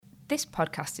This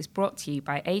podcast is brought to you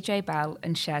by AJ Bell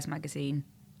and Shares Magazine.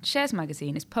 Shares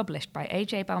Magazine is published by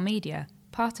AJ Bell Media,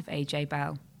 part of AJ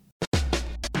Bell.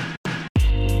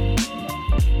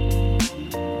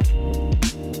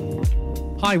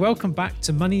 Hi, welcome back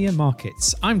to Money and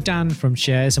Markets. I'm Dan from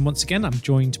Shares, and once again, I'm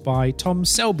joined by Tom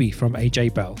Selby from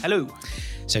AJ Bell. Hello.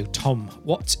 So, Tom,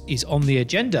 what is on the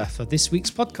agenda for this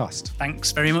week's podcast?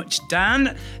 Thanks very much,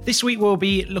 Dan. This week, we'll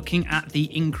be looking at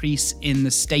the increase in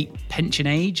the state pension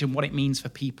age and what it means for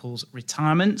people's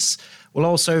retirements. We'll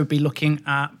also be looking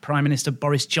at Prime Minister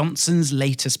Boris Johnson's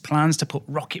latest plans to put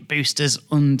rocket boosters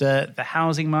under the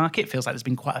housing market. Feels like there's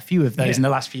been quite a few of those in the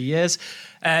last few years.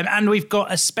 And we've got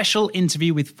a special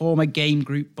interview with former Game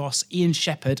Group boss Ian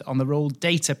Shepherd on the role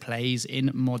data plays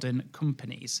in modern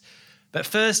companies. But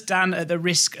first, Dan, at the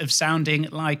risk of sounding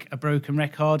like a broken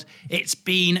record, it's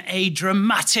been a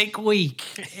dramatic week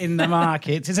in the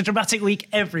markets. It's a dramatic week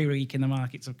every week in the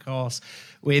markets, of course,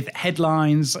 with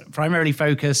headlines primarily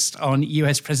focused on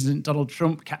US President Donald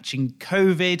Trump catching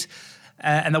COVID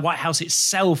and the White House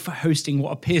itself hosting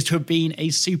what appears to have been a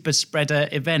super spreader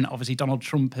event. Obviously, Donald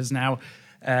Trump has now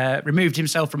removed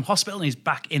himself from hospital and he's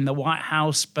back in the White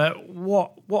House. But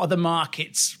what are the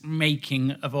markets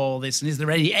making of all this? And is there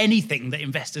anything that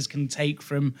investors can take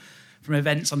from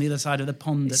events on the other side of the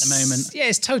pond at the moment? Yeah,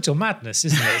 it's total madness,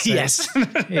 isn't it? So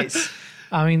Yes.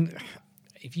 I mean,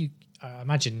 if you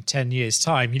imagine 10 years'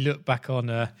 time, you look back on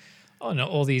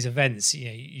all these events,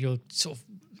 you'll sort of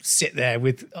sit there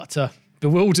with utter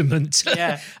bewilderment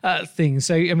things.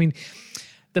 So, I mean,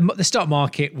 the stock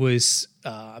market was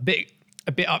a bit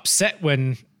upset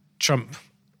when Trump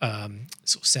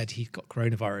sort of said he got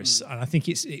coronavirus. And I think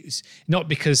it was not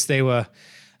because they were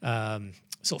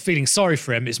sort of feeling sorry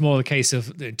for him. It's more the case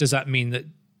of, does that mean that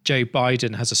Joe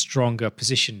Biden has a stronger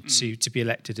position to be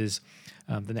elected as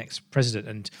the next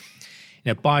president?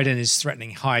 And, Biden is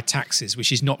threatening higher taxes,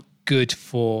 which is not good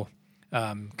for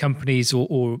companies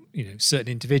or certain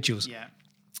individuals. Yeah.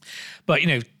 But,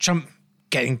 Trump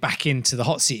getting back into the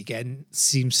hot seat again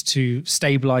seems to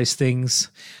stabilise things.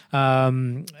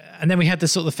 And then we had the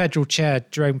sort of the federal chair,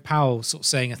 Jerome Powell, sort of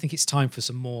saying, I think it's time for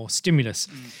some more stimulus.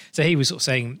 So he was sort of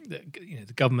saying that,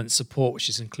 the government support, which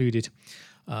has included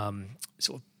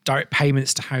sort of direct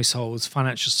payments to households,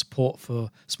 financial support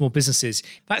for small businesses,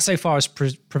 that so far has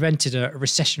prevented a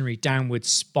recessionary downward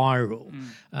spiral.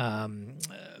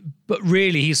 But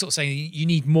really, he's sort of saying you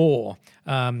need more,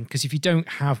 because if you don't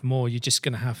have more, you're just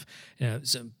going to have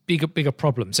some bigger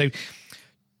problems. So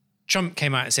Trump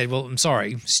came out and said, well, I'm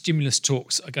sorry, stimulus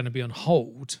talks are going to be on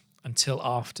hold until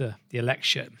after the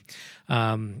election.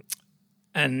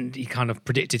 And he kind of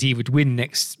predicted he would win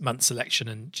next month's election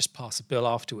and just pass a bill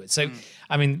afterwards. So,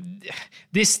 I mean,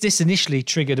 this initially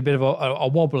triggered a bit of a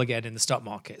wobble again in the stock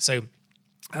market. So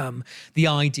the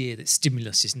idea that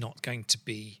stimulus is not going to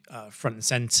be front and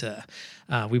centre,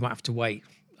 we might have to wait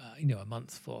a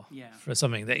month for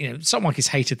something that, stock markets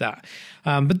hated that.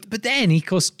 But then he, of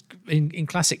course, in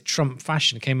classic Trump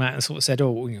fashion, came out and sort of said,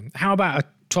 how about a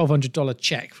 $1,200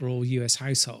 check for all US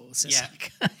households? It's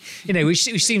like,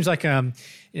 which seems like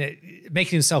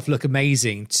making himself look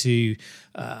amazing to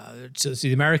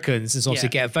the Americans, and obviously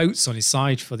get votes on his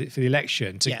side for the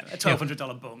election. A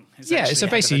 $1,200 bung. So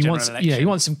basically, he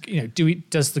wants some.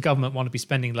 Does the government want to be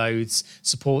spending loads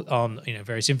support on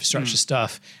various infrastructure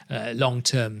stuff, long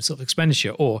term sort of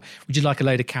expenditure, or would you like a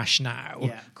load of cash now?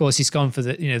 Yeah. Of course, he's gone for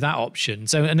that option.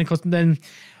 So, and of course, then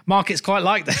markets quite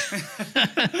like that.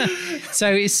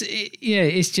 So it's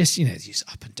just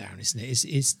just up and down, isn't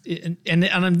it?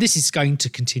 And this is going to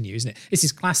continue, isn't it? This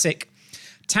is classic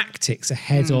tactics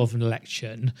ahead of an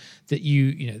election that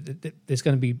that there's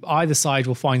going to be either side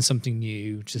will find something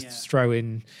new, just throw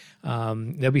in.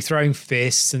 They'll be throwing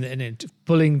fists and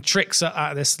pulling tricks out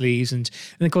of their sleeves, and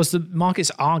of course the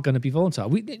markets are going to be volatile.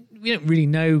 We don't really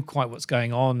know quite what's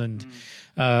going on, and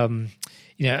I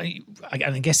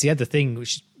guess the other thing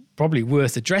which is probably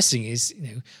worth addressing is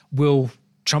will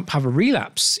Trump have a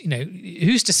relapse?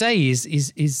 Who's to say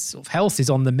his sort of health is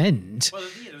on the mend? Well,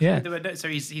 so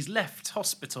he's left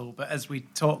hospital, but as we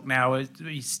talk now,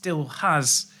 he still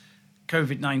has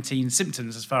COVID-19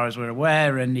 symptoms as far as we're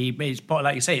aware, and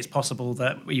like you say, it's possible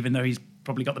that even though he's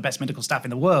probably got the best medical staff in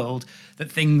the world,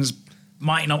 that things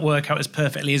might not work out as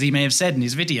perfectly as he may have said in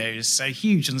his videos. So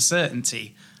huge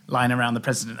uncertainty lying around the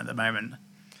president at the moment.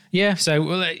 Yeah.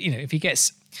 So if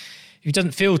he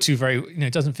doesn't feel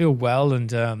doesn't feel well,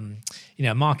 and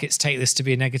markets take this to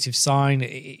be a negative sign,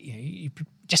 you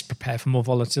just prepare for more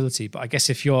volatility. But I guess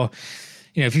if you're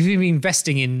if you've been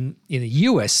investing in the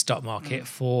US stock market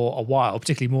for a while,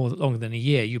 particularly more longer than a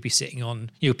year, you'll be sitting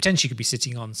on, potentially could be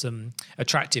sitting on some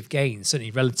attractive gains,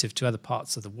 certainly relative to other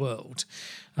parts of the world.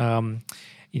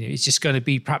 It's just going to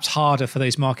be perhaps harder for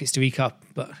those markets to eke up,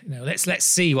 but let's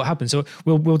see what happens. So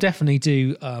we'll definitely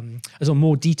do a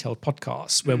more detailed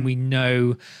podcast when we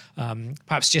know,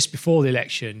 perhaps just before the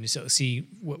election, sort of see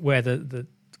where the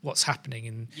what's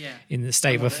happening in the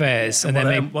state of affairs, and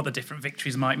then what the different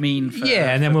victories might mean for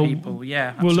and then people.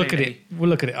 We'll look at it. We'll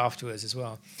look at it afterwards as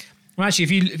well. Well, actually,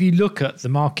 if you look at the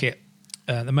market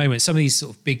at the moment, some of these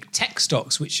sort of big tech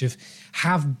stocks, which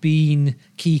have been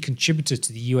key contributors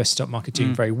to the US stock market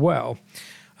doing very well,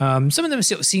 some of them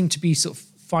sort of seem to be sort of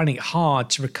finding it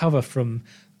hard to recover from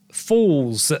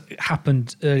falls that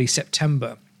happened early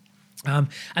September. And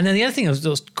then the other thing that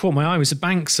was caught my eye was the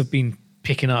banks have been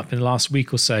picking up in the last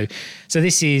week or so. So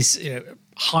this is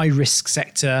high risk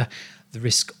sector, the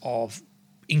risk of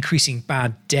increasing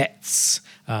bad debts,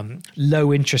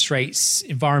 low interest rates,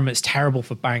 environment's terrible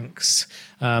for banks.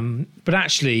 But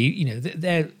actually,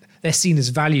 they're seen as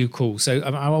value calls. So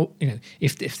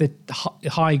if the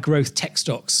high growth tech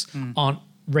stocks aren't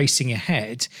racing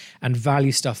ahead and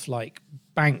value stuff like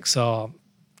banks are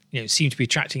seem to be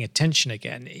attracting attention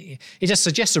again, it just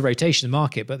suggests a rotation in the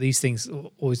market. But these things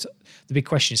always, the big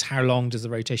question is, how long does the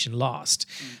rotation last?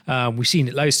 We've seen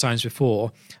it loads times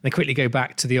before. They quickly go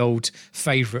back to the old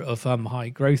favourite of high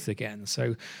growth again.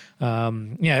 So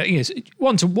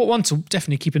one to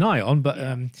definitely keep an eye on. But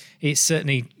it's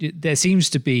certainly, there seems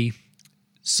to be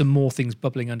some more things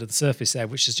bubbling under the surface there,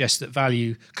 which suggests that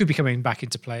value could be coming back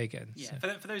into play again. Yeah.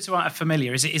 So. For those who aren't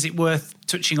familiar, is it worth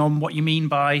touching on what you mean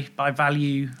by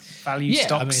value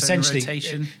stocks essentially, and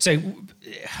rotation? So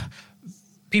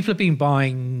people have been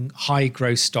buying high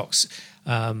growth stocks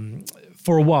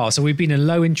for a while. So we've been in a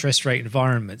low interest rate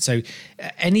environment. So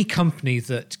any company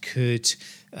that could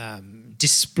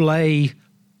display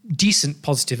decent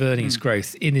positive earnings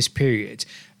growth in this period,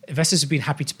 investors have been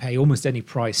happy to pay almost any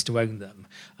price to own them,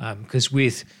 because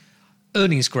with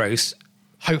earnings growth,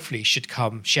 hopefully should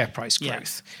come share price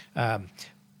growth.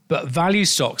 But value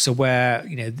stocks are where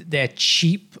they're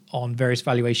cheap on various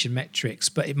valuation metrics,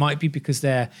 but it might be because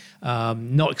they're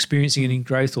not experiencing any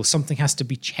growth, or something has to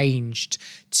be changed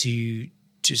to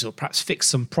sort of perhaps fix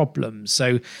some problems.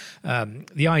 So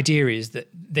the idea is that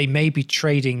they may be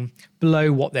trading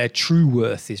below what their true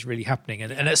worth is really happening,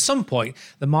 and at some point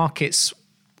the markets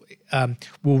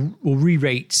will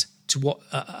re-rate to what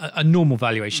a normal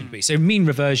valuation would be. So mean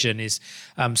reversion is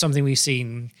something we've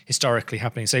seen historically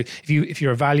happening. So if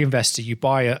you're a value investor, you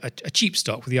buy a cheap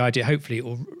stock with the idea, hopefully it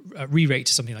will re-rate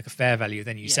to something like a fair value,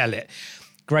 then you sell it.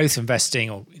 Growth investing,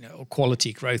 or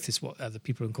quality growth is what other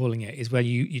people are calling it, is where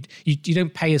you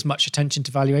don't pay as much attention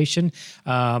to valuation.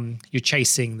 You're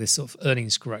chasing this sort of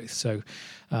earnings growth. So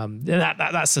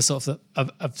that's a sort of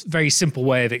a very simple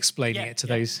way of explaining it to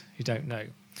those who don't know.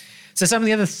 So some of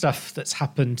the other stuff that's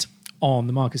happened on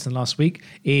the markets in the last week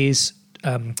is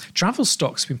travel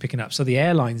stocks have been picking up. So the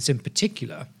airlines in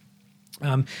particular.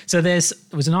 So there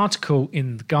was an article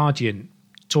in The Guardian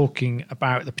talking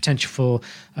about the potential for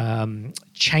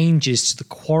changes to the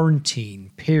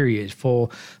quarantine period for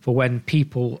when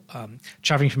people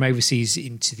traveling from overseas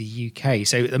into the UK.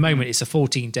 So at the moment it's a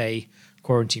 14-day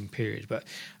quarantine period, but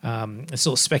a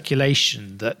sort of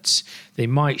speculation that they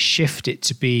might shift it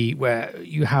to be where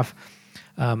you have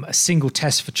a single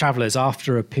test for travellers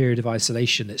after a period of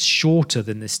isolation that's shorter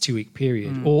than this 2-week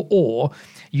period, or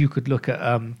you could look at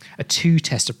a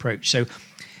 2-test approach. So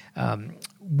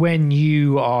when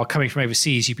you are coming from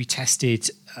overseas, you'd be tested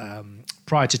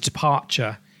prior to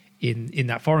departure in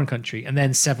that foreign country, and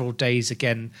then several days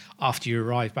again after you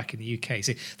arrive back in the UK.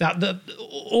 So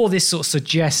all this sort of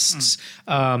suggests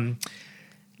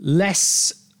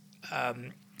less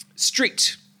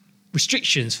strict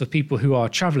restrictions for people who are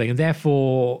traveling, and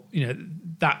therefore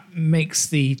that makes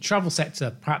the travel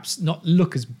sector perhaps not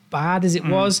look as bad as it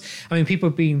was. I mean, people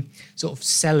have been sort of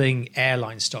selling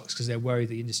airline stocks because they're worried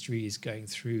the industry is going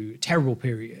through a terrible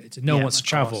period and no one wants to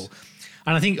travel.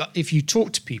 And I think if you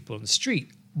talk to people on the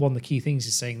street, one of the key things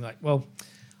is saying like, well,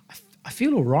 I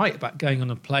feel all right about going on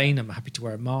a plane. I'm happy to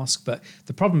wear a mask. But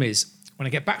the problem is when I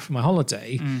get back from my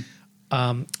holiday,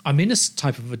 I'm in a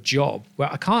type of a job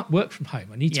where I can't work from home.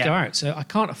 I need to go out. So I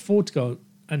can't afford to go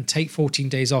and take 14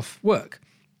 days off work.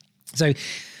 So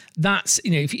that's,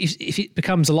 if it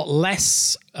becomes a lot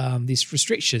less, these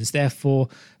restrictions, therefore,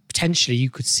 potentially you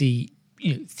could see,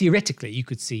 theoretically, you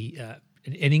could see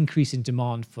an increase in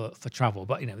demand for travel.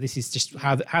 But this is just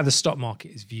how the stock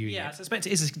market is viewing it. I suspect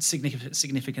it is a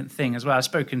significant thing as well. I've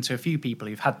spoken to a few people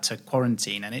who've had to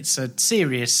quarantine, and it's a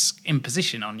serious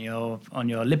imposition on your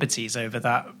liberties over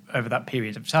that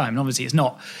period of time. And obviously, it's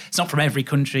not from every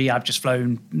country. I've just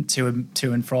flown to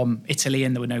and from Italy,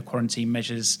 and there were no quarantine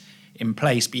measures in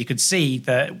place. But you could see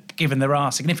that, given there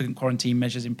are significant quarantine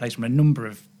measures in place from a number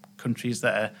of countries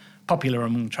that are popular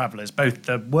among travellers, both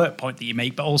the work point that you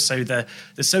make, but also the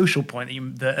social point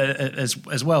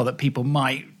as well, that people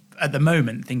might at the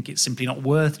moment think it's simply not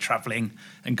worth travelling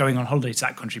and going on holiday to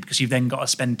that country, because you've then got to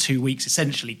spend 2 weeks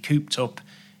essentially cooped up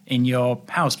in your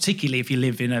house, particularly if you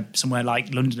live in somewhere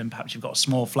like London and perhaps you've got a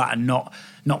small flat and not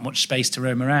much space to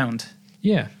roam around.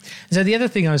 Yeah. So the other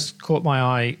thing caught my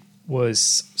eye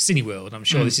was Cineworld. I'm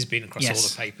sure this has been across all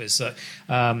the papers, that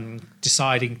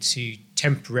deciding to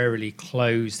temporarily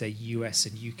close their US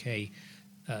and UK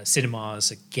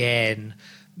cinemas again.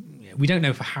 We don't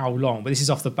know for how long, but this is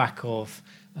off the back of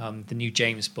the new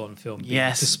James Bond film being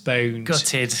postponed.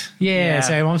 Gutted. Yeah,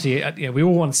 so obviously, we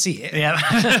all want to see it.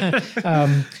 Yeah.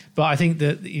 But I think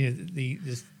that the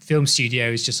film studio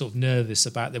is just sort of nervous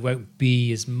about there won't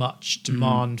be as much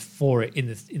demand for it in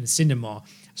the cinema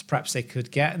as perhaps they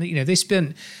could get. And they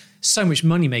spent so much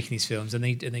money making these films, and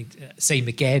they same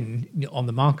again on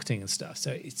the marketing and stuff.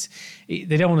 So they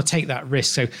don't want to take that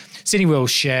risk. So Cineworld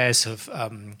shares have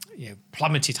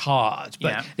plummeted hard,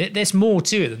 but there's more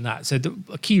to it than that. So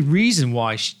a key reason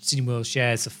why Cineworld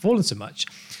shares have fallen so much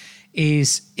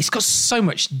is it's got so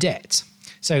much debt.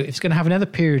 So it's going to have another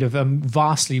period of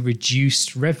vastly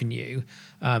reduced revenue,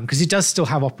 because it does still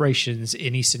have operations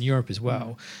in Eastern Europe as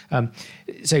well.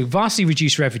 So vastly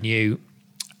reduced revenue,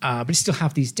 but it still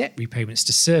have these debt repayments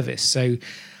to service. So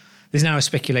there's now a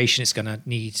speculation it's going to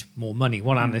need more money.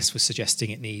 One analyst was suggesting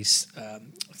it needs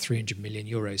 300 million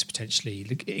euros potentially,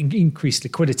 increased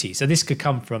liquidity. So this could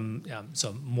come from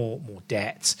some more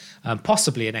debt,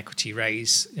 possibly an equity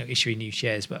raise, issuing new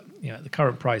shares. But at the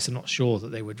current price, I'm not sure that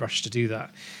they would rush to do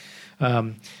that.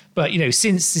 But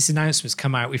since this announcement's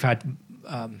come out, we've had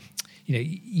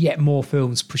yet more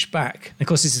films pushed back. And of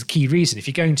course, this is the key reason. If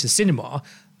you're going to the cinema,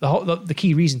 the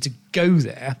key reason to go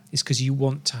there is because you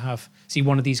want to see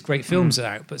one of these great films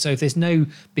out. But so if there's no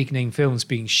big name films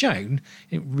being shown,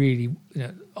 it really,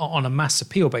 on a mass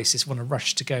appeal basis, want to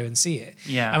rush to go and see it.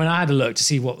 Yeah. I mean, I had a look to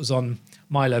see what was on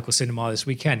my local cinema this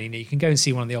weekend. You can go and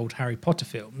see one of the old Harry Potter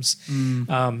films.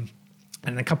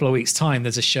 And in a couple of weeks' time,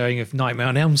 there's a showing of Nightmare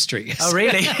on Elm Street. Oh,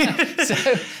 really?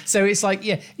 so it's like,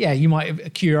 you might, a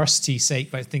curiosity's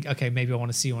sake, but think, okay, maybe I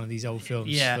want to see one of these old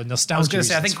films for nostalgia. I was going to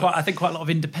say, I think quite a lot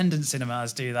of independent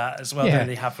cinemas do that as well. Yeah.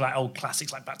 They have like old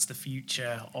classics like Back to the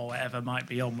Future or whatever might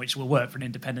be on, which will work for an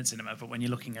independent cinema. But when you're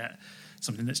looking at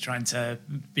something that's trying to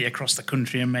be across the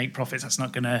country and make profits, that's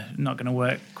not gonna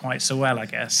work quite so well, I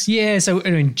guess. Yeah, so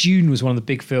June was one of the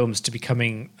big films to be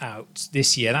coming out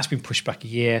this year. That's been pushed back a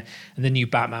year, and the new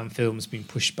Batman film's been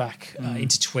pushed back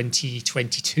into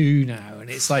 2022 now. And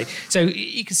it's like, so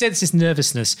you can sense this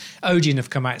nervousness. Odeon have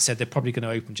come out and said they're probably going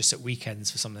to open just at weekends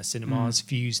for some of their cinemas.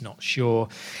 View's not sure.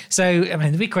 So, I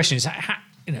mean, the big question is,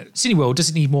 Cineworld,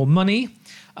 does it need more money?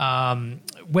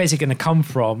 Where's it going to come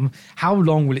from? How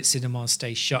long will its cinemas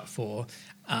stay shut for?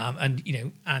 And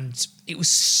it was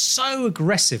so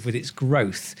aggressive with its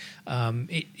growth.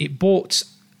 It bought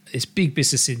this big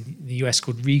business in the US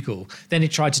called Regal. Then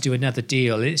it tried to do another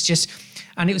deal. It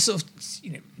was sort of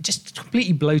just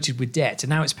completely bloated with debt, and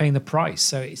now it's paying the price.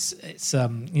 So it's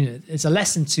a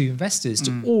lesson to investors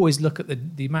to always look at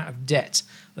the amount of debt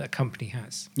that a company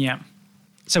has. Yeah.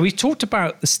 So we've talked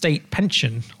about the state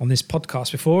pension on this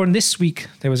podcast before, and this week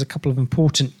there was a couple of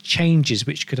important changes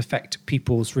which could affect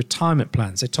people's retirement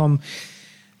plans. So Tom,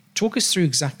 talk us through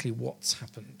exactly what's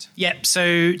happened. Yep,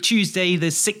 so Tuesday the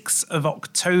 6th of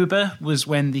October was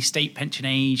when the state pension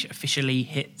age officially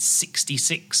hit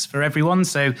 66 for everyone.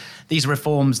 So these are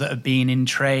reforms that have been in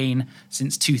train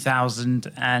since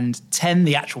 2010.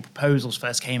 The actual proposals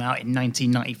first came out in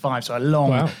 1995, so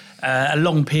a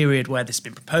long period where this has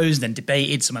been proposed and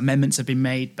debated. Some amendments have been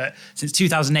made, but since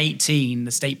 2018,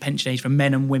 the state pension age for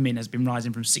men and women has been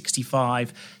rising from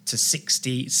 65 to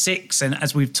 66. And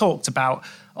as we've talked about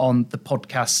on the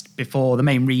podcast before, the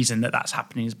main reason that that's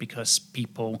happening is because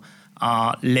people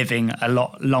are living a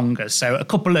lot longer. So a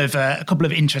couple of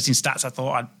interesting stats I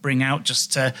thought I'd bring out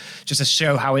just to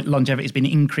show how longevity has been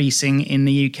increasing in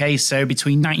the UK. So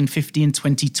between 1950 and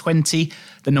 2020,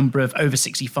 the number of over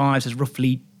 65s has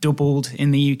roughly doubled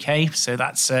in the UK. So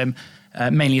that's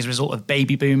mainly as a result of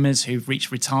baby boomers who've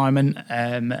reached retirement,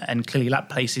 and clearly that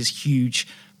places huge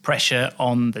pressure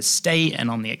on the state and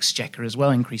on the exchequer as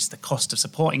well, increased the cost of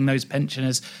supporting those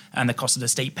pensioners, and the cost of the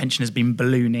state pension has been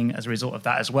ballooning as a result of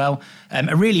that as well.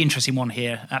 A really interesting one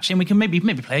here, actually, and we can maybe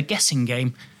play a guessing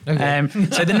game. Okay.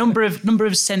 So the number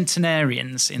of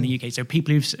centenarians in the UK, so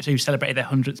people who celebrated their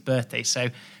 100th birthday. So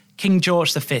King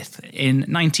George V in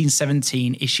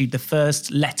 1917 issued the first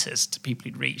letters to people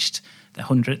who'd reached their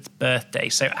 100th birthday.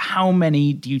 So how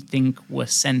many do you think were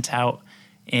sent out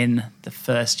in the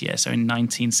first year, so in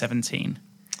 1917?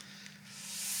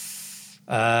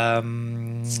 I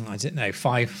don't know,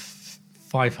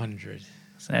 500.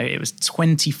 So it was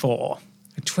 24.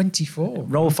 24?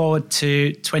 Roll forward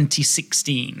to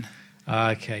 2016.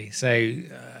 Okay, so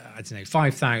I don't know,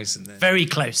 5,000 then. Very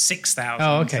close, 6,000.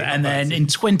 Oh, okay. And then in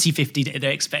 2050,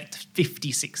 they expect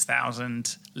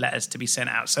 56,000 letters to be sent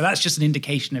out. So that's just an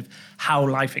indication of how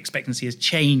life expectancy has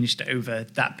changed over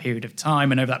that period of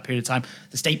time. And over that period of time,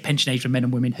 the state pension age for men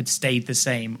and women had stayed the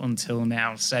same until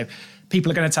now. So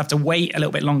people are going to have to wait a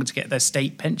little bit longer to get their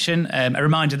state pension. A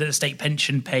reminder that the state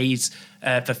pension pays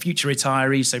for future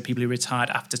retirees, so people who retired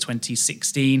after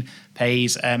 2016,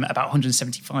 pays about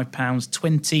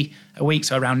 £175.20 a week,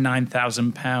 so around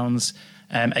 £9,000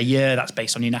 a year. That's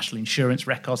based on your national insurance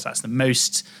records. That's the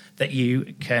most that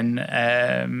you can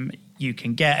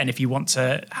get. And if you want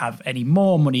to have any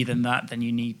more money than that, then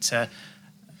you need to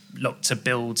look to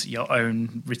build your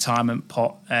own retirement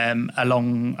pot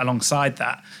alongside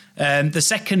that. The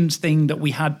second thing that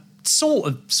we had sort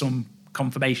of some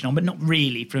confirmation on, but not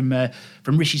really, from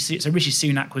Rishi Sunak. So Rishi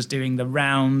Sunak was doing the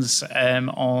rounds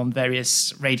on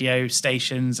various radio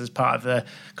stations as part of the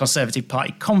Conservative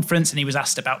Party conference, and he was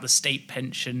asked about the state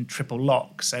pension triple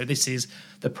lock. So this is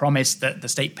the promise that the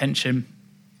state pension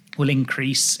will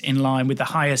increase in line with the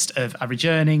highest of average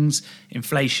earnings,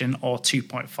 inflation, or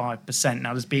 2.5%.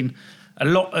 Now, there's been a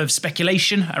lot of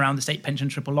speculation around the state pension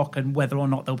triple lock and whether or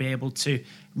not they'll be able to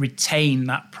retain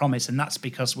that promise. And that's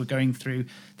because we're going through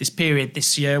this period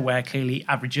this year where clearly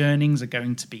average earnings are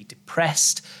going to be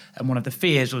depressed. And one of the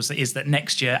fears is that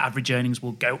next year average earnings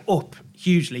will go up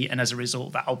hugely. And as a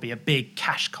result, that'll be a big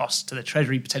cash cost to the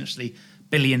Treasury, potentially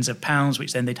billions of pounds,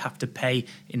 which then they'd have to pay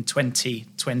in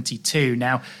 2022.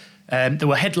 Now, there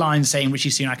were headlines saying Rishi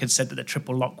Sunak had said that the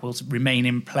triple lock will remain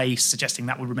in place, suggesting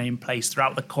that will remain in place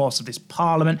throughout the course of this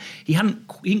parliament. He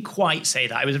didn't quite say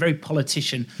that. It was a very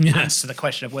politician answer to the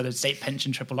question of whether the state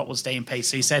pension triple lock will stay in place.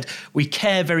 So he said, we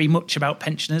care very much about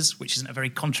pensioners, which isn't a very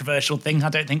controversial thing, I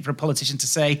don't think, for a politician to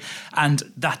say, and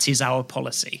that is our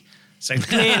policy. So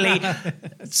clearly,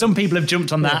 some people have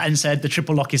jumped on that and said the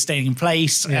triple lock is staying in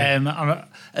place. Yeah.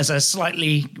 As a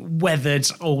slightly weathered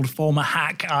old former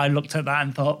hack, I looked at that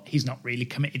and thought he's not really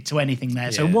committed to anything there. Yeah.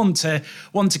 So one to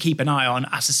keep an eye on.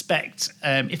 I suspect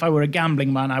if I were a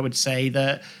gambling man, I would say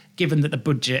that given that the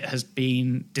budget has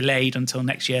been delayed until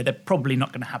next year, they're probably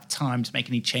not going to have time to make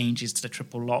any changes to the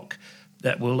triple lock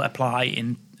that will apply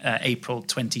in April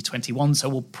 2021. So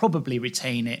we'll probably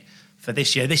retain it for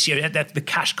this year. This year, the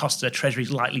cash cost of the Treasury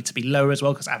is likely to be lower as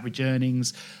well because average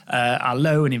earnings are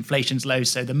low and inflation's low.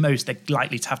 So the most they're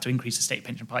likely to have to increase the state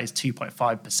pension pie is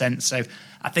 2.5%. So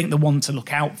I think the one to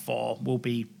look out for will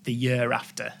be the year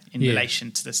after in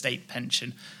relation to the state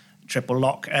pension triple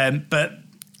lock. But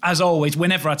as always,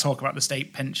 whenever I talk about the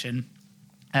state pension,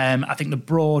 I think the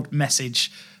broad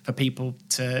message for people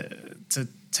to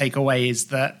take away is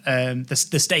that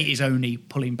the state is only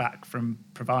pulling back from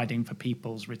providing for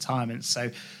people's retirement.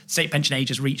 So state pension age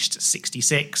has reached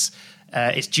 66.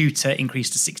 It's due to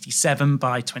increase to 67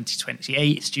 by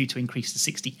 2028. It's due to increase to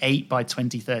 68 by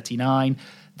 2039.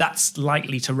 That's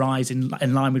likely to rise in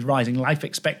line with rising life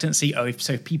expectancy.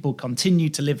 If people continue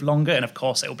to live longer, and of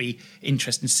course it'll be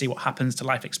interesting to see what happens to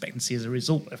life expectancy as a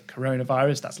result of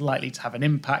coronavirus, that's likely to have an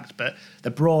impact, but the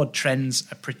broad trends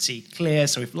are pretty clear.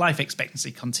 So if life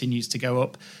expectancy continues to go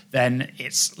up, then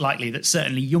it's likely that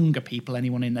certainly younger people,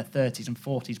 anyone in their 30s and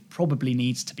 40s, probably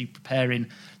needs to be preparing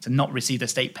to not receive their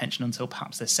state pension until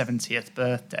perhaps their 70th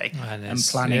birthday and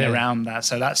planning around that.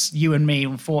 So that's you and me,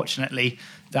 unfortunately,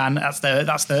 Dan. That's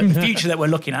the future that we're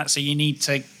looking at. So you need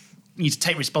to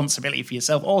take responsibility for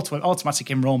yourself. Automatic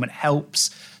enrolment helps.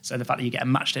 So the fact that you get a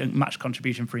match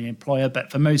contribution from your employer, but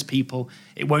for most people,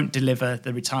 it won't deliver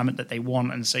the retirement that they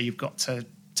want. And so you've got to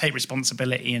take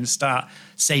responsibility and start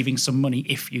saving some money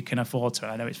if you can afford to.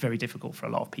 I know it's very difficult for a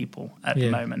lot of people at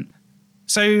the moment.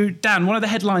 So, Dan, one of the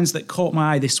headlines that caught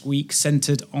my eye this week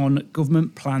centred on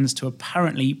government plans to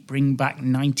apparently bring back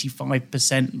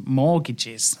 95%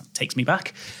 mortgages. That takes me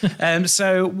back.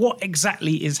 So what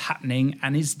exactly is happening,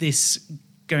 and is this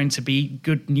going to be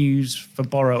good news for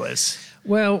borrowers?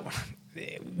 Well,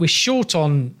 we're short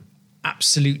on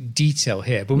absolute detail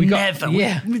here, but we got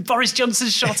with Boris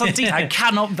Johnson's shot on detail. I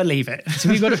cannot believe it. So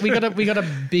we got a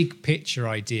big picture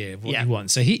idea of what he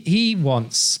wants. So he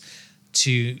wants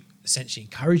to essentially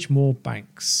encourage more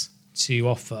banks to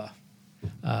offer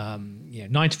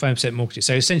 95% mortgages.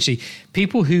 So essentially,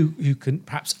 people who can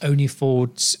perhaps only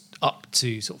afford up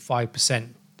to sort of 5%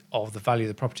 of the value of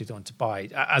the property they want to buy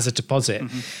as a deposit.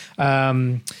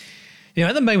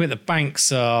 At the moment, the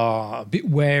banks are a bit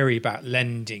wary about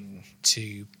lending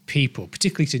to people,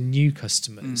 particularly to new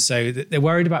customers. So they're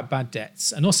worried about bad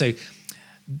debts, and also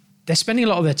they're spending a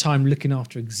lot of their time looking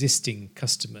after existing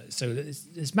customers. So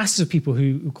there's masses of people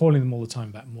who are calling them all the time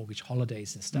about mortgage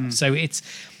holidays and stuff. So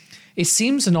it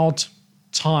seems an odd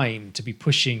time to be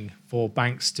pushing for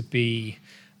banks to be,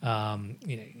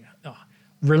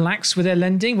 relaxed with their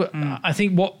lending. But I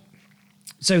think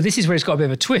so this is where it's got a bit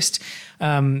of a twist.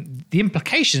 The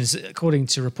implications, according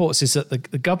to reports, is that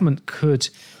the government could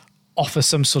offer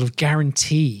some sort of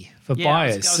guarantee for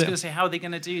buyers. I was going to say, how are they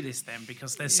going to do this then?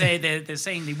 Because they're saying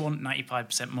they want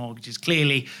 95% mortgages.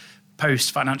 Clearly,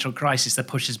 post-financial crisis, the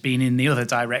push has been in the other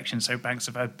direction. So banks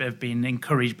have been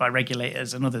encouraged by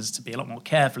regulators and others to be a lot more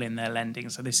careful in their lending.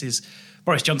 So this is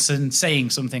Boris Johnson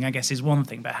saying something, I guess, is one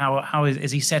thing. But how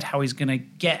is he said how he's going to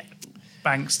get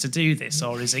banks to do this,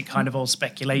 or is it kind of all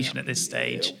speculation at this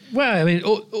stage? Well, I mean,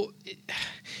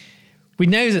 we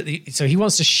know that so he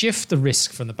wants to shift the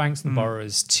risk from the banks and the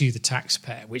borrowers to the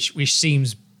taxpayer, which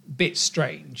seems a bit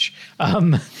strange.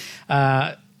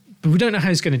 But we don't know how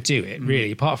he's going to do it,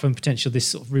 really, apart from potential this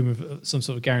sort of rumor of some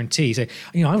sort of guarantee. So,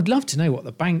 I would love to know what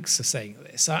the banks are saying of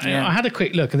this. I had a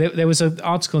quick look. There was an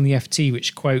article in the FT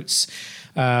which quotes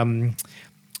a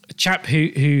chap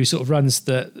who sort of runs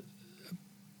the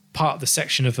part of the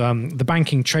section of the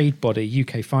banking trade body,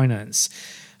 UK Finance.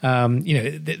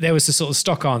 There was a sort of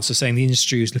stock answer saying the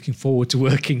industry was looking forward to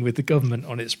working with the government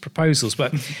on its proposals,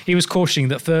 but he was cautioning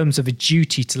that firms have a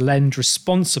duty to lend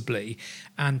responsibly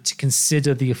and to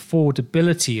consider the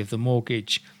affordability of the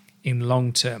mortgage in the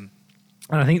long term.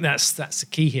 And I think that's the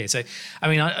key here. So, I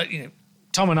mean,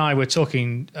 Tom and I were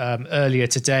talking earlier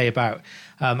today about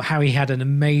how he had an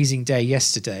amazing day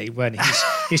yesterday when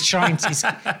he's trying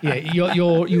to.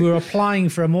 You were applying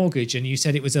for a mortgage and you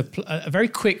said it was a very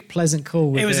quick, pleasant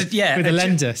call with the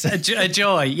lender. A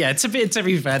joy. Yeah, to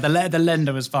be fair, the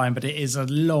lender was fine, but it is a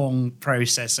long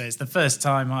process. So it's the first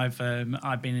time I've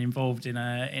been involved in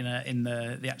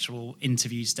the actual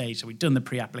interview stage. So we've done the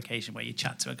pre-application where you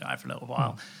chat to a guy for a little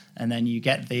while. And then you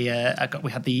get we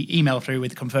had the email through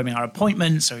with confirming our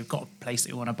appointment. So we've got a place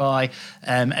that we want to buy.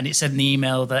 And it said in the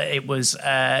email that it was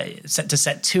set to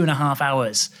set 2.5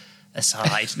 hours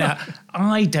aside. Now,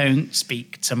 I don't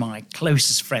speak to my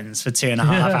closest friends for 2.5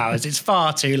 hours. It's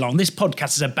far too long. This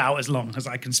podcast is about as long as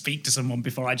I can speak to someone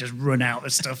before I just run out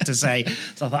of stuff to say.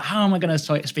 So I thought, how am I going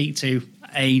to speak to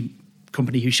a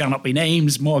company who shall not be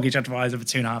named, mortgage advisor, for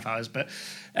 2.5 hours? But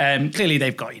clearly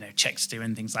they've got checks to do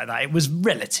and things like that. It was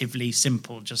relatively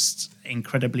simple, just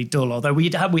incredibly dull. Although we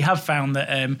have found that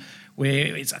I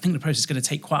think the process is going to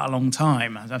take quite a long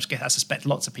time. I suspect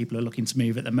lots of people are looking to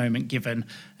move at the moment, given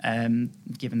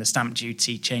the stamp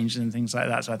duty changes and things like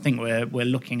that. So I think we're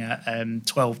looking at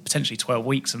potentially 12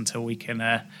 weeks until we can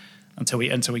until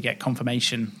we get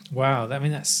confirmation. Wow,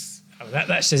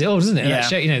 that says it all, doesn't it?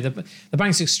 Yeah. The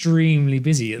bank's extremely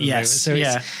busy at the moment. So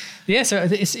So I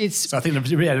think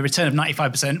the return of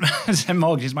 95%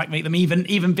 mortgages might make them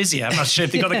even busier. I'm not sure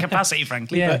if they've got the capacity,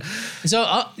 frankly. Yeah. But. So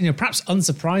perhaps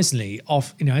unsurprisingly,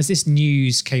 as this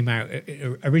news came out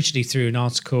originally through an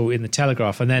article in the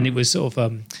Telegraph, and then it was sort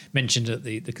of mentioned at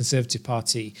the Conservative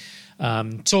Party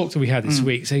talk that we had this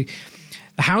week. So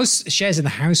the shares in the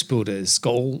house builders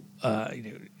got all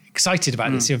excited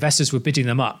about this. Investors were bidding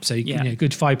them up, so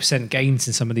good 5% gains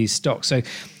in some of these stocks. So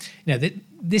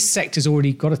this sector's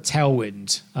already got a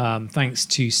tailwind thanks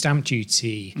to stamp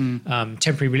duty,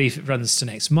 temporary relief. It runs to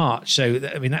next March. So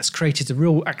that's created a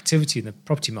real activity in the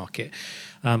property market.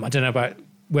 I don't know about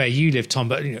where you live, Tom,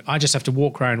 but I just have to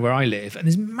walk around where I live, and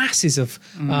there's masses of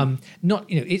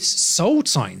it's sold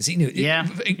signs.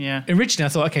 Originally I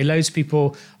thought, okay, loads of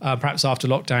people perhaps after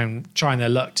lockdown trying their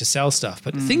luck to sell stuff,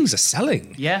 but things are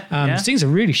selling. Things are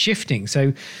really shifting.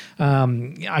 So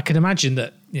I can imagine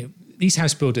that these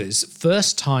house builders,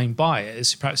 first-time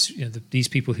buyers, perhaps these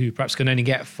people who perhaps can only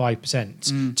get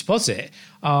 5% deposit,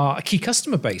 are a key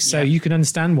customer base. So you can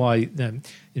understand why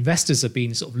investors have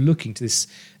been sort of looking to this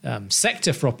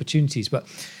sector for opportunities. But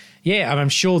I'm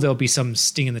sure there'll be some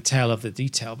sting in the tail of the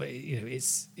detail. But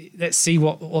let's see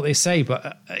what they say.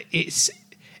 But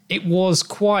it was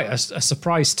quite a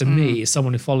surprise to me, as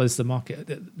someone who follows the market,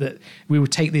 that we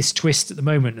would take this twist at the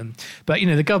moment. But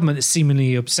the government is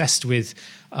seemingly obsessed with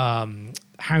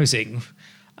housing,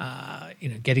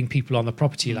 getting people on the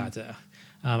property ladder.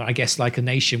 I guess, like a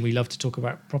nation, we love to talk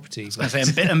about property.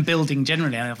 And building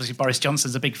generally. And obviously, Boris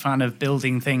Johnson's a big fan of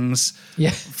building things,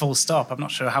 full stop. I'm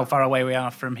not sure how far away we are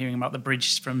from hearing about the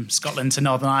bridge from Scotland to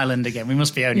Northern Ireland again. We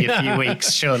must be only a few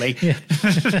weeks, surely.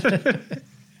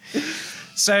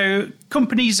 So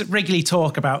companies regularly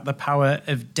talk about the power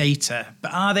of data,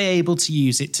 but are they able to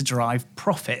use it to drive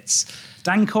profits?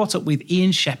 Dan caught up with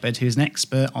Ian Shepherd, who's an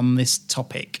expert on this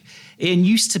topic. Ian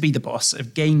used to be the boss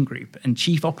of Gain Group and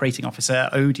chief operating officer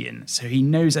at Odeon, so he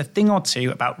knows a thing or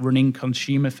two about running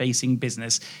consumer-facing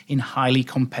business in highly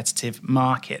competitive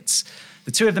markets.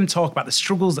 The two of them talk about the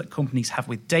struggles that companies have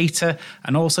with data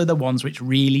and also the ones which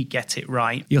really get it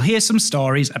right. You'll hear some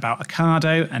stories about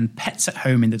Ocado and pets at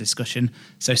home in the discussion,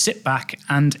 so sit back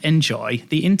and enjoy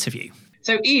the interview.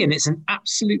 So, Ian, it's an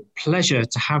absolute pleasure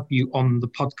to have you on the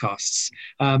podcasts.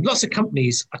 Lots of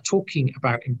companies are talking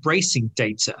about embracing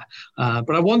data,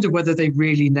 but I wonder whether they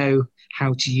really know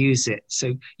how to use it.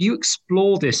 So you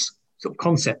explore this sort of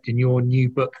concept in your new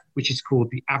book, which is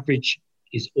called The Average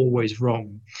is Always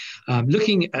Wrong,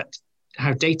 looking at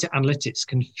how data analytics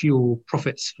can fuel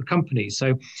profits for companies.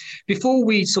 So before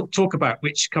we sort of talk about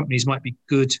which companies might be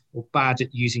good or bad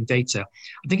at using data,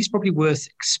 I think it's probably worth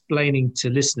explaining to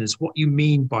listeners what you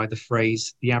mean by the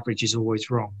phrase, the average is always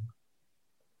wrong.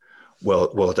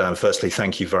 Well, Dan, firstly,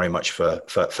 thank you very much for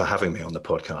having me on the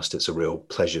podcast. It's a real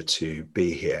pleasure to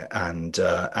be here. And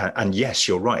yes,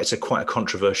 you're right. It's quite a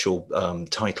controversial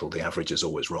title, The Average is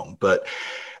Always Wrong. But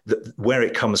where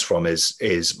it comes from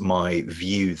is my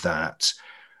view that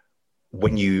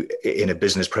when you, in a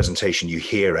business presentation, you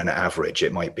hear an average,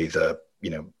 it might be the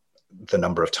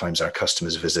number of times our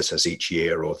customers visit us each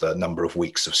year or the number of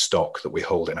weeks of stock that we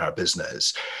hold in our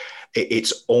business.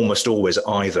 It's almost always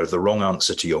either the wrong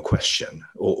answer to your question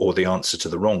or the answer to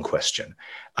the wrong question,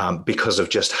 because of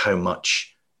just how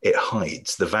much it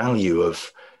hides. The value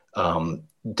of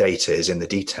data is in the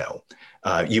detail.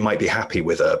 You might be happy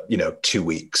with 2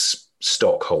 weeks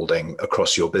stock holding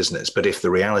across your business, but if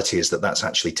the reality is that that's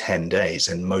actually 10 days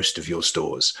in most of your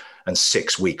stores and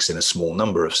 6 weeks in a small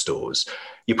number of stores,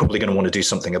 you're probably going to want to do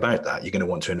something about that. You're going to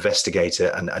want to investigate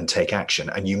it and take action,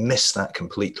 and you miss that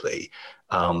completely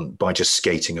by just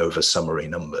skating over summary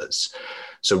numbers.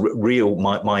 So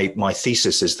my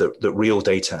thesis is that real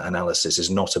data analysis is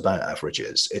not about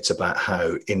averages. It's about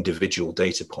how individual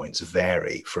data points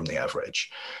vary from the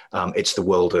average. It's the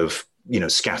world of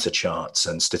scatter charts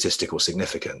and statistical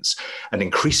significance. And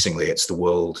increasingly, it's the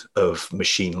world of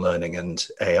machine learning and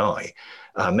AI.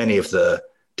 Many of the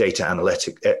data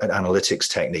analytics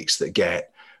techniques that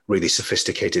get really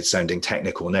sophisticated sounding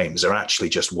technical names are actually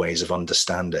just ways of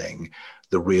understanding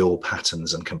the real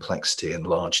patterns and complexity in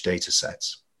large data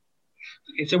sets.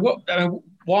 Okay, so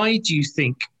why do you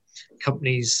think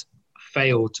companies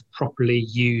fail to properly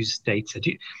use data?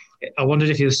 I wondered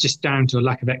if it was just down to a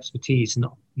lack of expertise,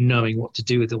 not knowing what to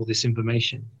do with all this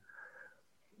information.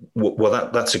 Well,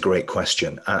 that's a great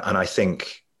question. And I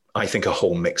think a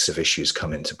whole mix of issues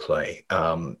come into play.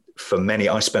 For many,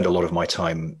 I spend a lot of my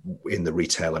time in the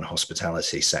retail and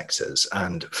hospitality sectors.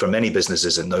 And for many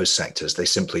businesses in those sectors, they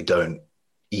simply don't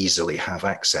easily have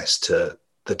access to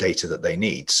the data that they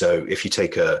need. So if you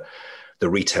take the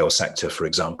retail sector, for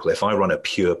example, if I run a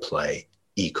pure play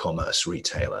e-commerce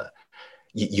retailer,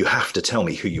 you have to tell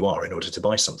me who you are in order to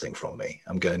buy something from me.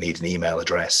 I'm going to need an email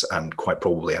address and quite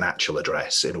probably an actual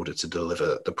address in order to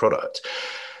deliver the product.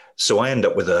 So I end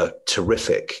up with a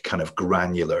terrific kind of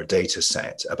granular data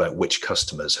set about which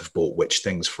customers have bought which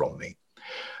things from me.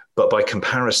 But by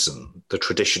comparison, the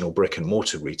traditional brick and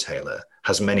mortar retailer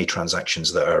has many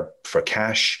transactions that are for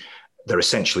cash. They're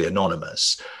essentially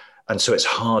anonymous. And so it's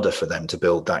harder for them to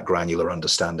build that granular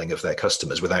understanding of their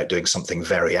customers without doing something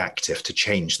very active to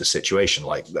change the situation.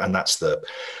 And that's the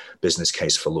business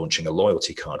case for launching a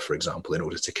loyalty card, for example, in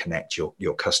order to connect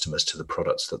your customers to the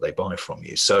products that they buy from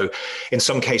you. So in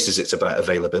some cases, it's about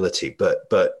availability. But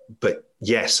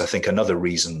yes, I think another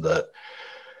reason that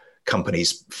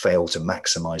companies fail to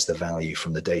maximize the value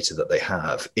from the data that they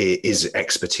have is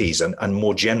expertise and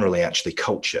more generally, actually,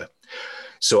 culture.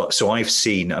 So I've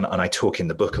seen, and I talk in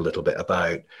the book a little bit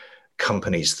about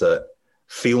companies that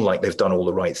feel like they've done all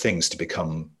the right things to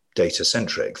become data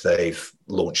centric. They've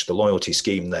launched the loyalty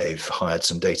scheme. They've hired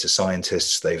some data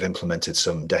scientists. They've implemented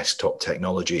some desktop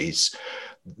technologies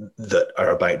that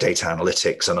are about data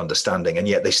analytics and understanding. And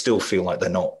yet they still feel like they're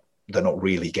not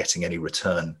really getting any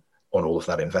return on all of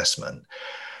that investment.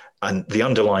 And the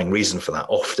underlying reason for that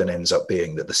often ends up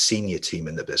being that the senior team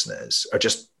in the business are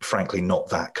just frankly not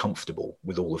that comfortable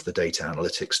with all of the data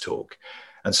analytics talk.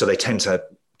 And so they tend to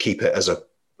keep it as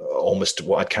almost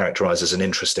what I'd characterize as an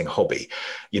interesting hobby.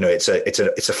 It's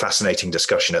a fascinating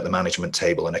discussion at the management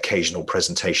table, an occasional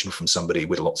presentation from somebody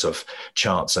with lots of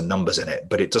charts and numbers in it,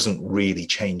 but it doesn't really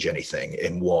change anything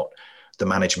in what the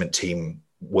management team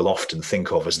will often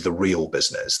think of as the real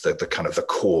business, the kind of the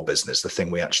core business, the thing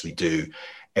we actually do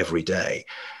every day.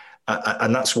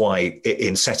 And that's why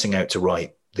in setting out to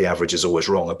write The Average is Always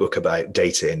Wrong, a book about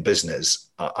data in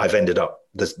business, I've ended up,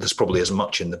 there's probably as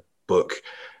much in the book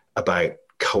about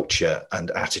culture and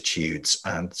attitudes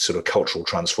and sort of cultural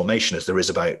transformation as there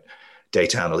is about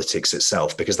data analytics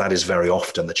itself, because that is very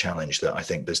often the challenge that I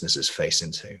think businesses face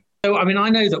into. So, I mean, I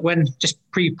know that when just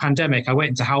pre-pandemic, I went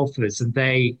into Halfords and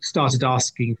they started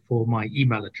asking for my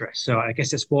email address. So I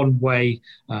guess it's one way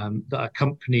that a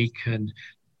company can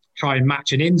try and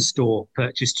match an in-store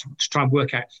purchase to try and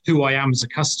work out who I am as a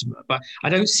customer. But I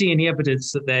don't see any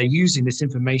evidence that they're using this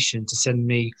information to send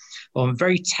me on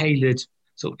very tailored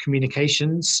sort of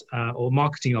communications or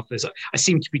marketing offers. I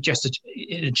seem to be just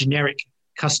in a generic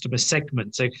customer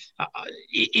segment. So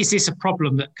is this a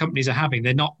problem that companies are having?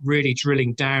 They're not really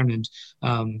drilling down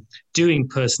and doing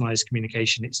personalized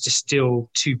communication. It's just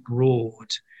still too broad.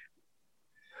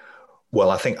 Well,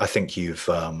 I think you've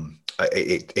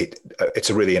it's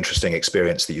a really interesting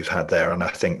experience that you've had there, and I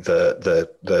think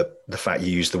the fact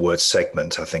you use the word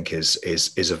segment, I think is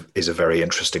a very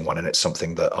interesting one, and it's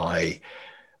something that I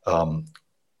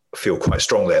feel quite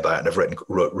strongly about, and I've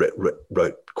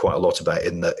wrote quite a lot about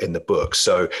in the book.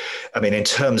 So, I mean, in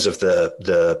terms of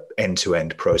the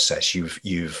end-to-end process,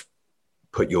 you've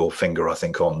put your finger, I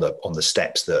think, on the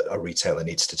steps that a retailer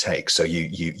needs to take. So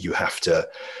you have to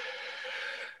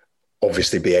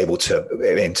obviously be able to,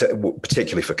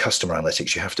 particularly for customer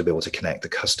analytics, you have to be able to connect the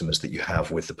customers that you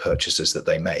have with the purchases that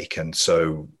they make. And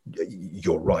so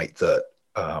you're right that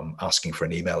asking for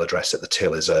an email address at the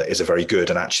till is a very good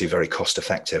and actually very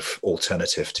cost-effective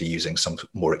alternative to using some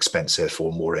more expensive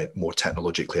or more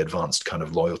technologically advanced kind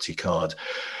of loyalty card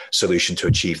solution to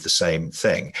achieve the same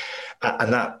thing.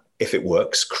 And that, if it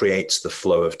works, creates the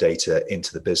flow of data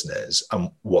into the business.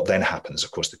 And what then happens, of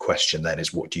course, the question then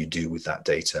is, what do you do with that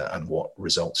data and what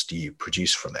results do you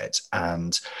produce from it?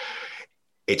 And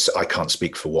I can't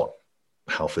speak for what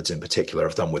Halfords in particular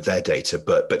have done with their data,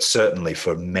 but certainly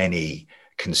for many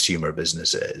consumer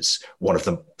businesses, one of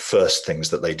the first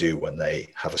things that they do when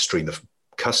they have a stream of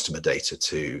customer data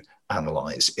to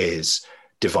analyze is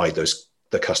divide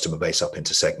the customer base up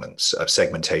into segments.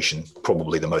 Segmentation,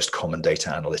 probably the most common data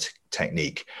analytic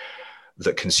technique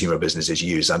that consumer businesses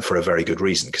use, and for a very good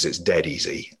reason, because it's dead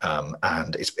easy,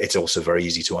 and it's also very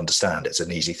easy to understand. It's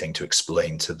an easy thing to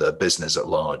explain to the business at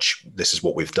large. This is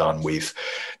what we've done. We've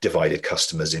divided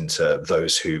customers into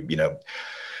those who,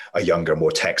 a younger,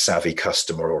 more tech-savvy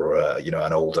customer, or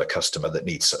an older customer that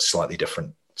needs slightly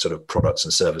different sort of products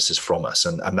and services from us,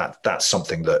 and that's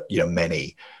something that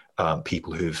many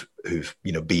people who've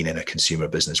been in a consumer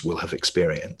business will have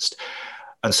experienced,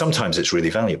 and sometimes it's really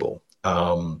valuable.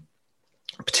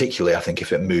 Particularly, I think,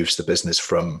 if it moves the business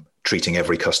from treating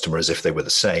every customer as if they were the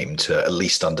same to at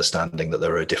least understanding that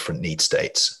there are different need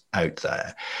states out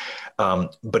there.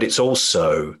 But it's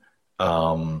also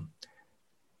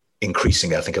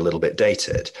increasingly, I think, a little bit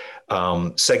dated.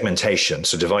 Segmentation,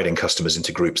 so dividing customers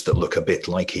into groups that look a bit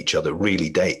like each other, really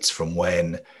dates from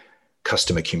when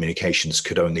customer communications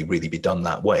could only really be done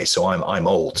that way. So I'm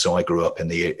old, so I grew up in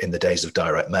the days of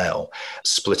direct mail.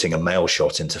 Splitting a mail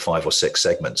shot into 5 or 6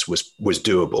 segments was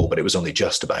doable, but it was only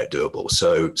just about doable.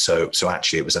 So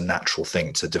actually, it was a natural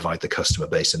thing to divide the customer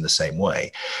base in the same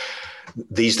way.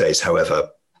 These days, however,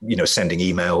 sending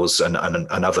emails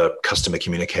and other customer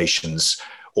communications,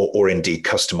 or indeed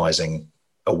customizing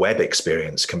a web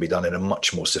experience, can be done in a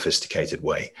much more sophisticated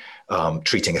way,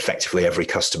 treating effectively every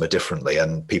customer differently.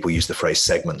 And people use the phrase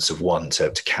segments of one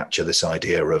to capture this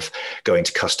idea of going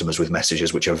to customers with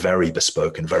messages which are very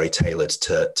bespoke and very tailored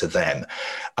to them.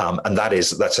 And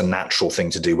that's a natural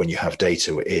thing to do when you have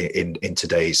data in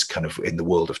today's kind of, in the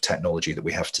world of technology that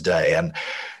we have today. And,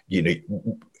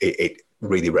 it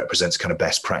really represents kind of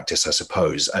best practice, I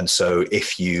suppose. And so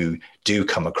if you do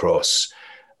come across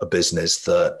a business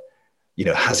that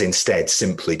has instead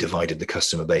simply divided the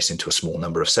customer base into a small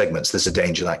number of segments, there's a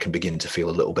danger that can begin to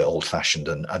feel a little bit old-fashioned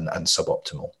and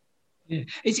suboptimal. Yeah.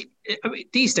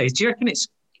 These days, do you reckon is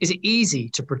it easy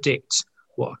to predict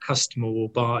what a customer will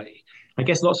buy? I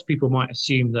guess lots of people might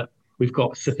assume that we've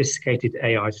got sophisticated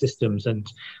AI systems,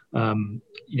 and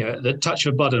the touch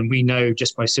of a button, we know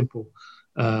just by simple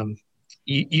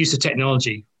use of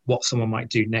technology what someone might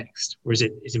do next, or is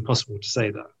it impossible to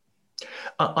say that?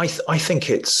 I think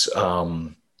it's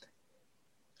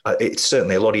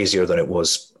certainly a lot easier than it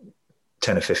was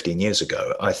 10 or 15 years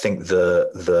ago. I think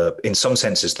the in some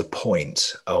senses the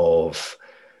point of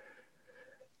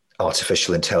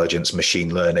artificial intelligence,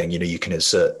 machine learning, you can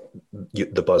insert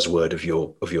the buzzword of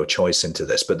your choice into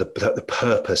this, but the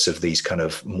purpose of these kind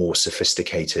of more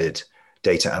sophisticated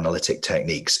data analytic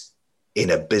techniques in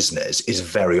a business is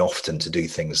very often to do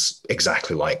things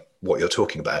exactly like what you're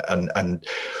talking about, and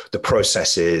the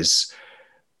process is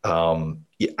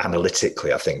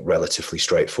analytically, I think, relatively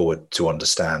straightforward to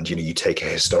understand. You take a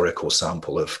historical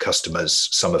sample of customers,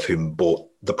 some of whom bought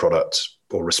the product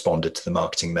or responded to the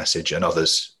marketing message, and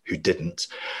others who didn't.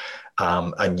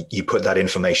 And you put that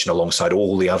information alongside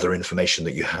all the other information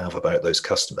that you have about those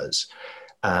customers.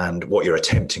 And what you're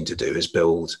attempting to do is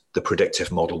build the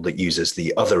predictive model that uses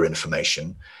the other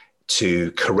information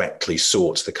to correctly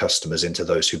sort the customers into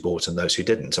those who bought and those who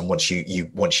didn't. And once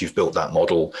you've built that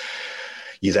model,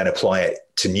 you then apply it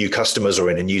to new customers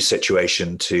or in a new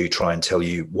situation to try and tell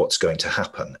you what's going to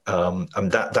happen.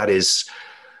 And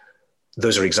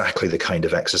those are exactly the kind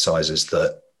of exercises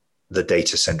that the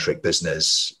data-centric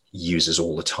business uses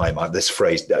all the time. I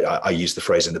use the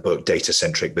phrase in the book,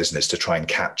 data-centric business, to try and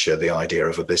capture the idea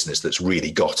of a business that's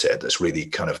really got it, that's really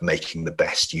kind of making the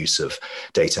best use of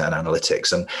data and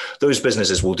analytics. And those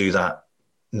businesses will do that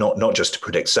not just to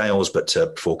predict sales, but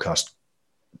to forecast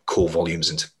call volumes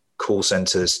into call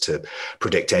centers, to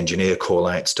predict engineer call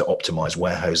outs, to optimize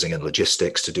warehousing and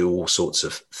logistics, to do all sorts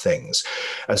of things.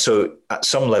 And so at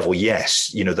some level,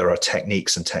 yes, there are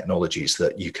techniques and technologies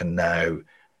that you can now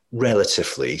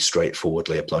relatively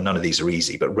straightforwardly apply. None of these are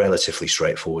easy, but relatively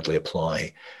straightforwardly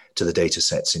apply to the data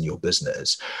sets in your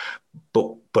business.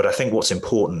 But I think what's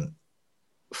important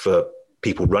for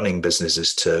people running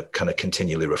businesses to kind of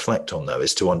continually reflect on, though,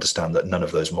 is to understand that none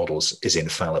of those models is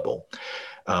infallible.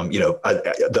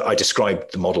 I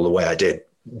described the model the way I did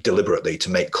deliberately to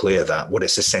make clear that what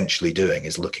it's essentially doing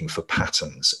is looking for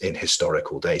patterns in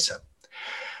historical data.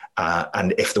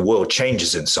 And if the world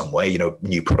changes in some way,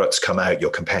 new products come out, your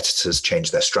competitors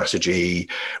change their strategy,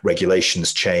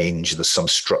 regulations change, there's some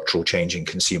structural change in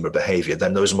consumer behavior,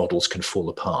 then those models can fall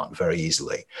apart very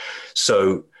easily.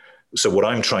 So what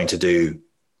I'm trying to do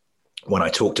when I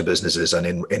talk to businesses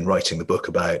and in writing the book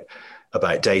about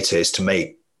data is to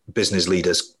make business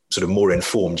leaders sort of more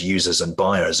informed users and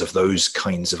buyers of those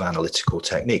kinds of analytical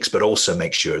techniques, but also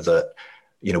make sure that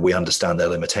we understand their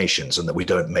limitations and that we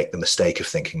don't make the mistake of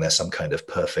thinking there's some kind of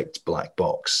perfect black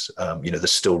box.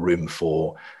 There's still room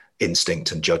for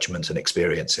instinct and judgment and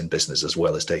experience in business as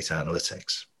well as data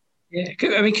analytics. Yeah,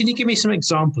 I mean, can you give me some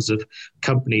examples of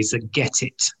companies that get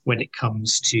it when it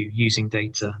comes to using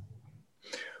data?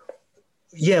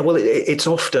 Yeah, well, it's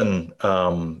often,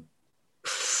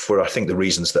 for I think the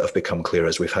reasons that have become clear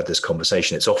as we've had this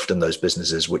conversation, it's often those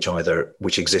businesses which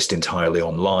exist entirely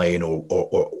online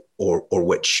or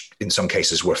which in some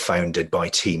cases were founded by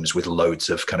teams with loads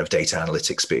of kind of data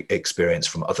analytics experience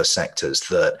from other sectors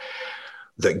that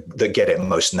get it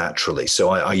most naturally. So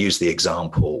I use the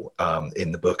example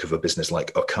in the book of a business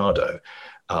like Ocado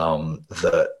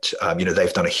that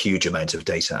they've done a huge amount of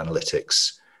data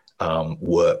analytics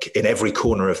work in every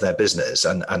corner of their business.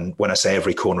 And when I say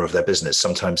every corner of their business,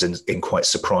 sometimes in quite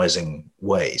surprising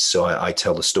ways. So I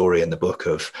tell the story in the book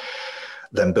of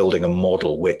them building a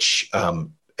model which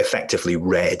effectively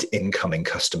read incoming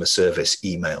customer service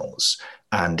emails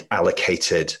and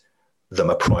allocated them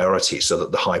a priority so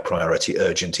that the high priority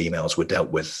urgent emails were dealt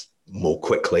with more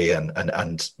quickly and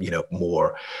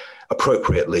more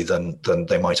appropriately than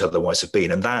they might otherwise have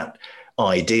been. And that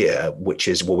idea, which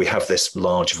is, well, we have this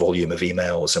large volume of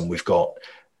emails and we've got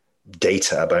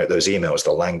data about those emails,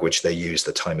 the language they use,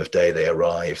 the time of day they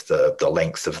arrive, the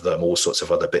length of them, all sorts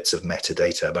of other bits of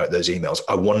metadata about those emails.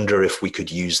 I wonder if we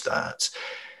could use that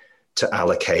to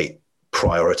allocate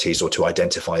priorities or to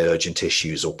identify urgent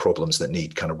issues or problems that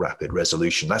need kind of rapid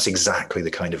resolution. That's exactly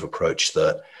the kind of approach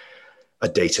that a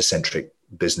data-centric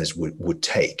business would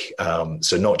take.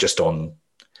 So not just on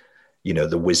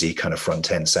the whizzy kind of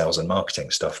front end sales and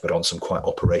marketing stuff, but on some quite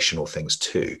operational things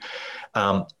too.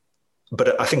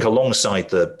 But I think alongside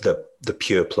the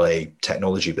pure play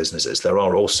technology businesses, there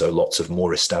are also lots of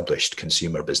more established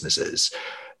consumer businesses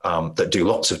that do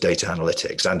lots of data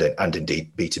analytics and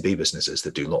indeed B2B businesses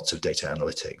that do lots of data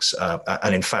analytics.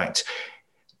 And in fact,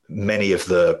 many of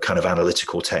the kind of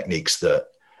analytical techniques that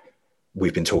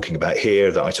we've been talking about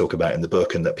here, that I talk about in the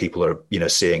book, and that people are,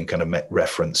 seeing kind of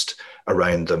referenced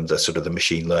around them, the sort of the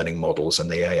machine learning models and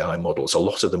the AI models, a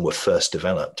lot of them were first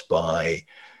developed by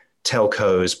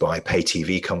telcos, by pay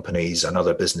TV companies and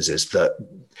other businesses that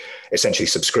essentially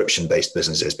subscription-based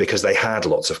businesses because they had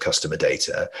lots of customer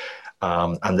data,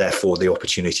 and therefore the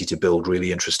opportunity to build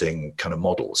really interesting kind of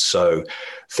models. So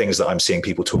things that I'm seeing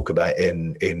people talk about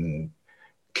in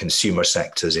consumer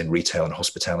sectors, in retail and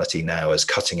hospitality now as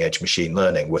cutting edge machine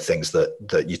learning, were things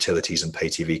that utilities and pay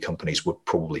TV companies were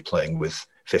probably playing with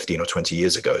 15 or 20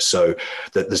 years ago. So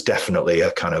that there's definitely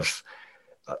a kind of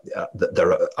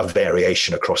there are a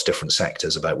variation across different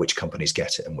sectors about which companies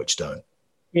get it and which don't.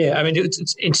 Yeah, I mean,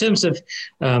 it's, in terms of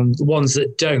the ones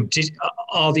that don't,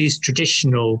 are these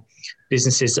traditional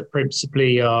businesses that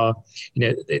principally are,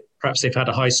 perhaps they've had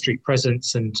a high street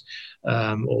presence and,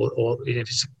 or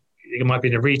if it might be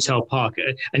in a retail park,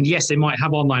 and yes, they might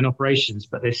have online operations,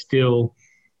 but they're still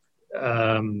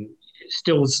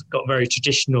got very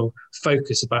traditional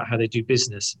focus about how they do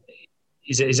business.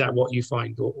 Is that what you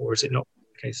find, or is it not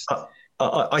the case?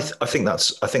 I think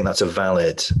that's a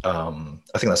valid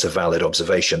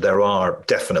observation. There are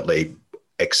definitely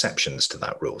exceptions to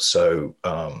that rule. So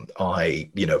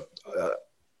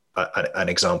an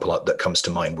example that comes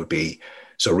to mind would be,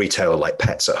 so a retailer like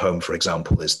Pets at Home, for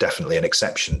example, is definitely an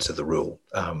exception to the rule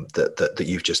that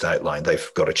you've just outlined.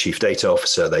 They've got a chief data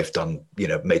officer. They've done,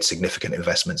 made significant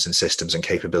investments in systems and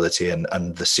capability. And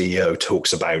the CEO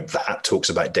talks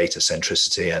about data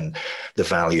centricity and the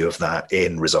value of that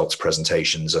in results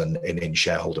presentations and in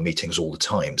shareholder meetings all the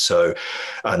time. So,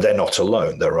 and they're not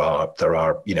alone. There are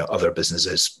other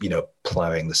businesses,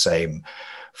 plowing the same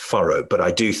furrow. But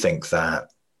I do think that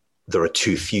there are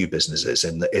too few businesses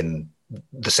in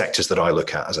the sectors that I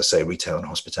look at, as I say, retail and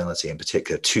hospitality in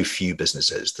particular, too few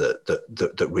businesses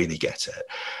that really get it.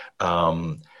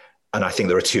 And I think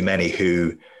there are too many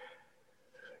who,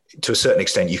 to a certain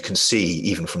extent, you can see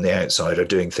even from the outside, are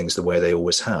doing things the way they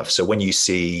always have. So when you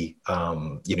see,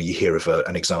 you hear of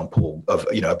an example of,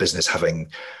 a business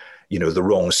having, the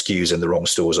wrong SKUs in the wrong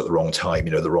stores at the wrong time,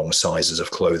 the wrong sizes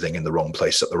of clothing in the wrong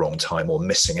place at the wrong time, or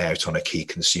missing out on a key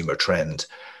consumer trend,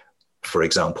 for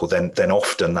example, then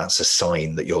often that's a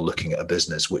sign that you're looking at a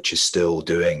business which is still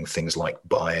doing things like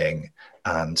buying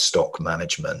and stock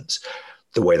management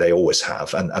the way they always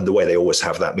have. And the way they always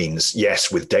have, that means,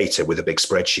 yes, with data, with a big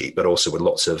spreadsheet, but also with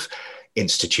lots of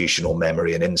institutional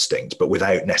memory and instinct, but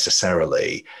without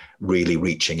necessarily really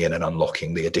reaching in and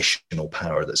unlocking the additional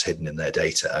power that's hidden in their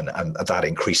data. And that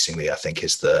increasingly, I think,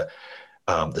 is the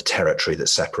territory that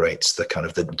separates the kind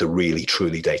of the really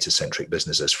truly data-centric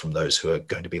businesses from those who are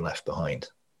going to be left behind.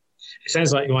 It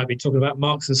sounds like you might be talking about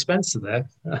Marks and Spencer there.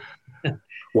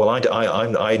 Well,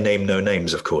 I name no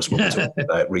names, of course, when we're talking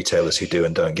about retailers who do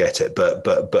and don't get it.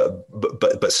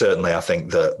 But certainly, I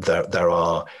think that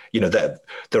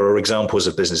there are examples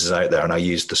of businesses out there, and I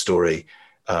used the story,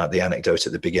 the anecdote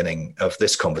at the beginning of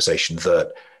this conversation,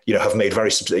 that have made very,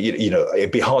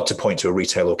 it'd be hard to point to a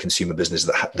retail or consumer business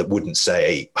that wouldn't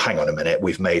say, hang on a minute,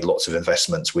 we've made lots of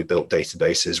investments, we've built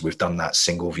databases, we've done that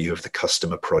single view of the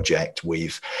customer project,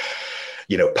 we've,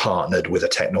 partnered with a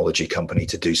technology company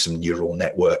to do some neural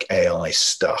network AI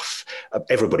stuff.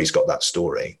 Everybody's got that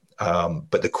story.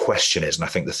 But the question is, and I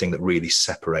think the thing that really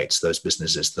separates those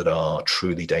businesses that are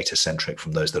truly data-centric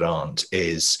from those that aren't,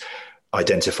 is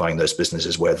identifying those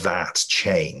businesses where that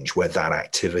change, where that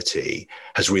activity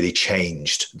has really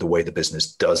changed the way the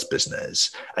business does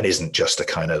business and isn't just a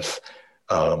kind of,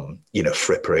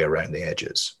 frippery around the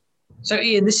edges. So,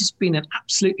 Ian, this has been an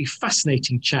absolutely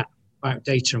fascinating chat about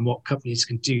data and what companies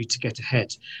can do to get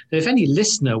ahead. Now, if any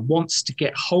listener wants to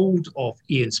get hold of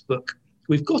Ian's book,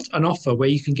 we've got an offer where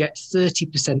you can get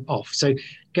 30% off. So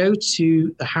go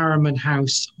to the Harriman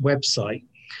House website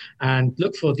and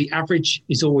look for The Average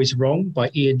is Always Wrong by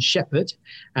Ian Shepherd.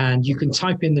 And you can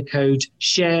type in the code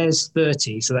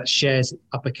SHARES30, so that's shares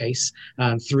uppercase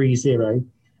and 30.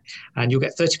 And you'll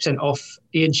get 30% off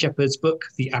Ian Shepherd's book,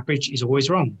 The Average is Always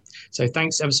Wrong. So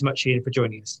thanks ever so much, Ian, for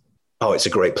joining us. Oh, it's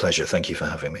a great pleasure. Thank you for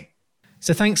having me.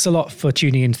 So thanks a lot for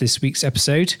tuning into this week's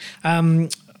episode.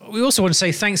 We also want to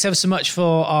say thanks ever so much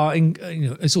for our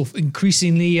sort of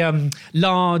increasingly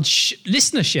large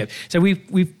listenership. So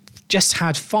we've just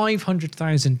had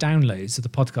 500,000 downloads of the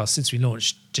podcast since we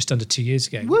launched just under 2 years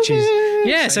ago, which is,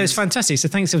 so it's fantastic. So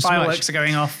thanks ever so much. Fireworks are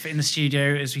going off in the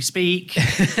studio as we speak.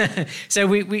 So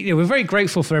we're very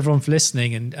grateful for everyone for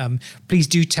listening, and please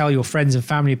do tell your friends and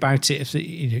family about it. If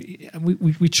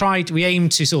we aim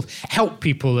to sort of help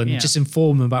people and just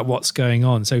inform them about what's going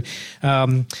on. So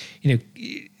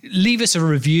leave us a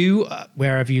review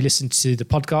wherever you listen to the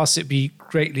podcast. It'd be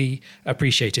greatly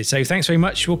appreciated. So thanks very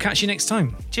much. We'll catch you next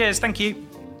time. Cheers. Thank you.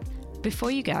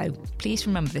 Before you go, please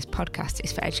remember this podcast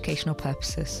is for educational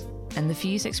purposes, and the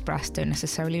views expressed don't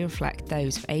necessarily reflect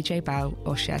those of AJ Bell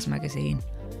or Shares Magazine.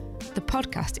 The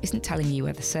podcast isn't telling you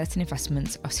whether certain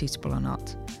investments are suitable or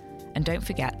not. And don't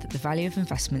forget that the value of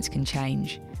investments can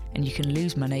change, and you can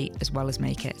lose money as well as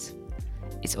make it.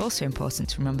 It's also important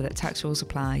to remember that tax rules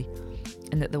apply,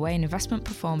 and that the way an investment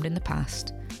performed in the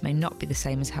past may not be the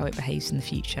same as how it behaves in the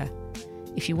future.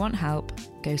 If you want help,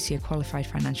 go see a qualified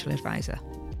financial advisor.